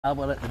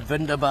We're at the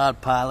Wunderbar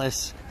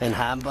Palace in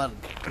Hamburg.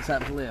 It's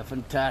absolutely a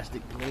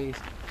fantastic place.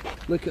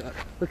 Look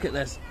at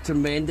this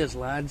tremendous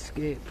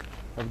landscape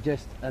of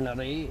just an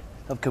array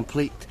of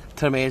complete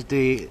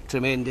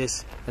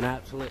tremendous and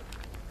absolute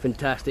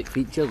fantastic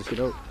features, you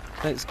know.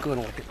 Let's go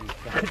and look at these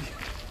guys.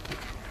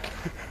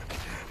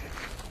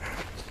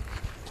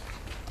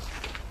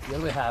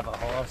 Here we have a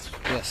horse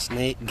with a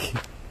snake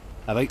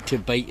about to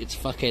bite its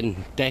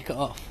fucking dick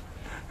off.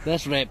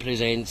 This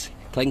represents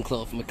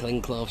Clinclough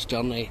McClinclough's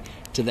journey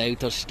to the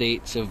outer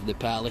states of the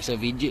Palace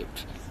of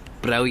Egypt.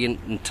 Brilliant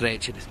and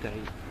treacherous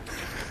time.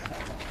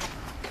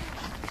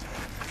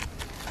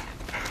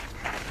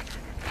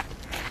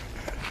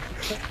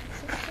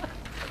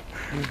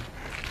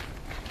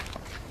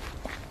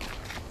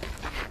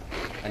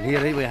 And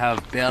here we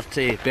have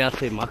Bertie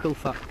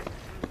Mucklefuck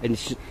and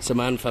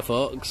Samantha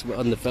Fox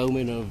on the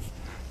filming of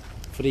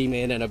 3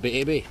 Men and a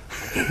Baby.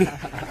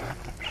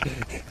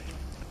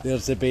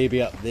 There's the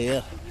baby up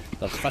there.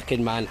 There's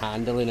fucking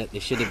manhandling it. They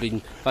should have been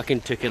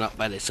fucking taken up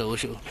by the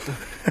social.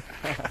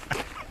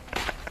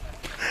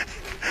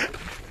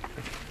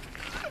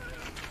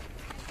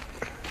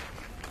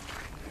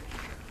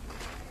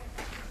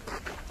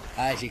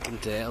 As you can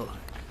tell,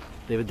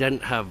 they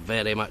didn't have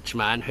very much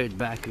manhood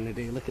back in the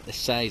day. Look at the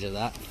size of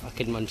that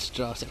fucking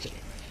monstrosity.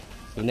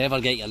 You'll never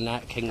get your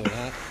Nat King with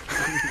that.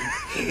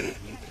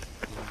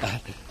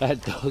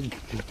 That dog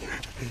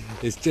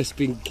has just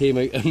came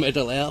out of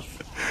Middle Earth.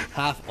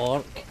 Half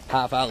orc,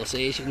 half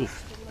Alsatian.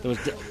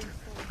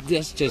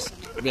 This just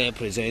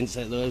represents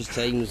at those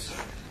times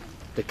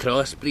the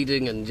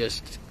crossbreeding and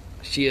just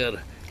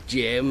sheer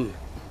gem.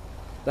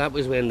 That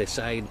was when the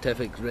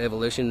scientific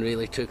revolution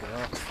really took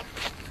off.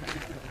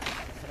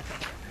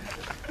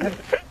 Here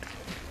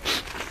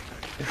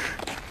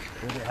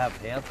we have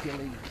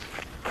Hercules.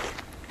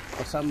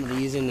 For some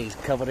reason he's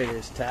covering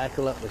his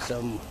tackle up with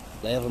some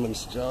leather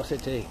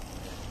monstrosity.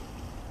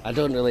 I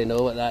don't really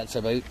know what that's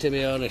about, to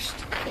be honest.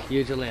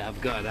 Usually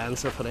I've got an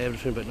answer for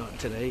everything, but not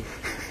today.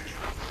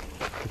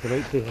 He's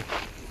about to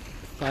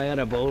fire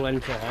a ball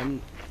into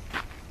him.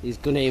 He's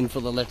going to aim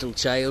for the little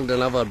child,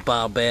 another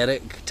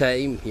barbaric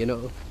time, you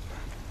know.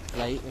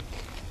 Right.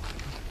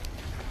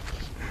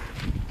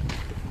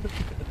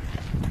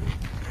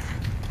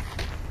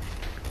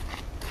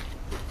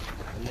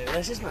 Now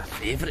this is my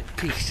favourite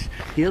piece.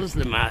 Here's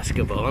the Mask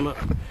of Honour,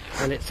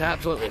 and it's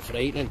absolutely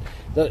frightening.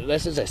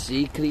 This is a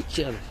sea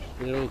creature,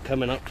 you know,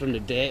 coming up from the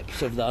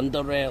depths of the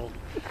underrealm.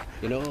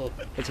 You know,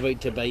 it's about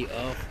to bite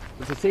off.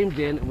 It's the same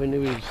gentleman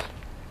who was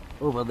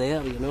over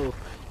there, you know.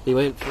 He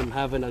went from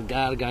having a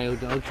gargoyle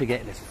dog to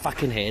getting his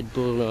fucking head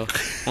blown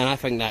off. And I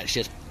think that's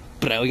just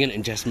brilliant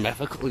and just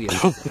mythical, you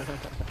know. Here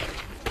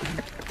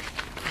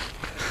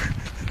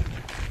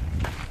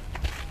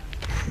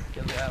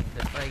we have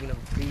the final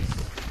piece.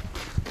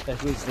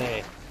 This was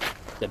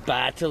the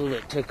battle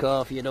that took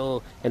off, you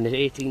know, in the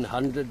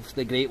 1800s,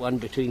 the great one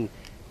between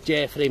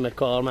Geoffrey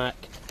McCormack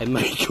and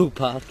Michael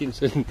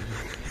Parkinson.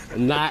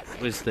 And that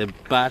was the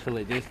battle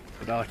that just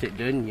brought it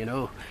down, you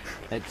know.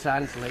 It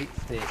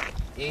translates to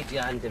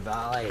Adrian de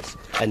Valles,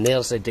 and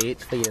there's the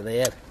date for you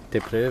there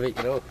to prove it,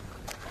 you know.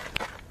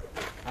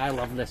 I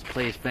love this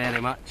place very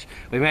much.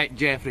 We met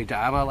Jeffrey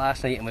Dahmer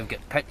last night and we've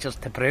got pictures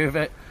to prove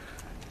it.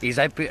 He's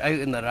out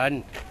in the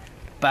run,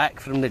 back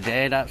from the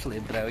dead,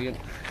 absolutely brilliant.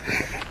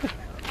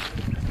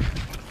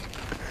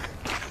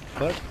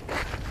 But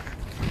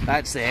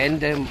that's the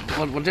end.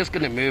 We're just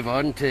going to move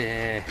on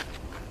to,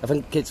 I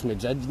think it's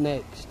Madrid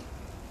next,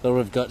 where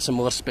we've got some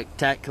more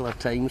spectacular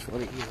times for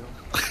it, you know.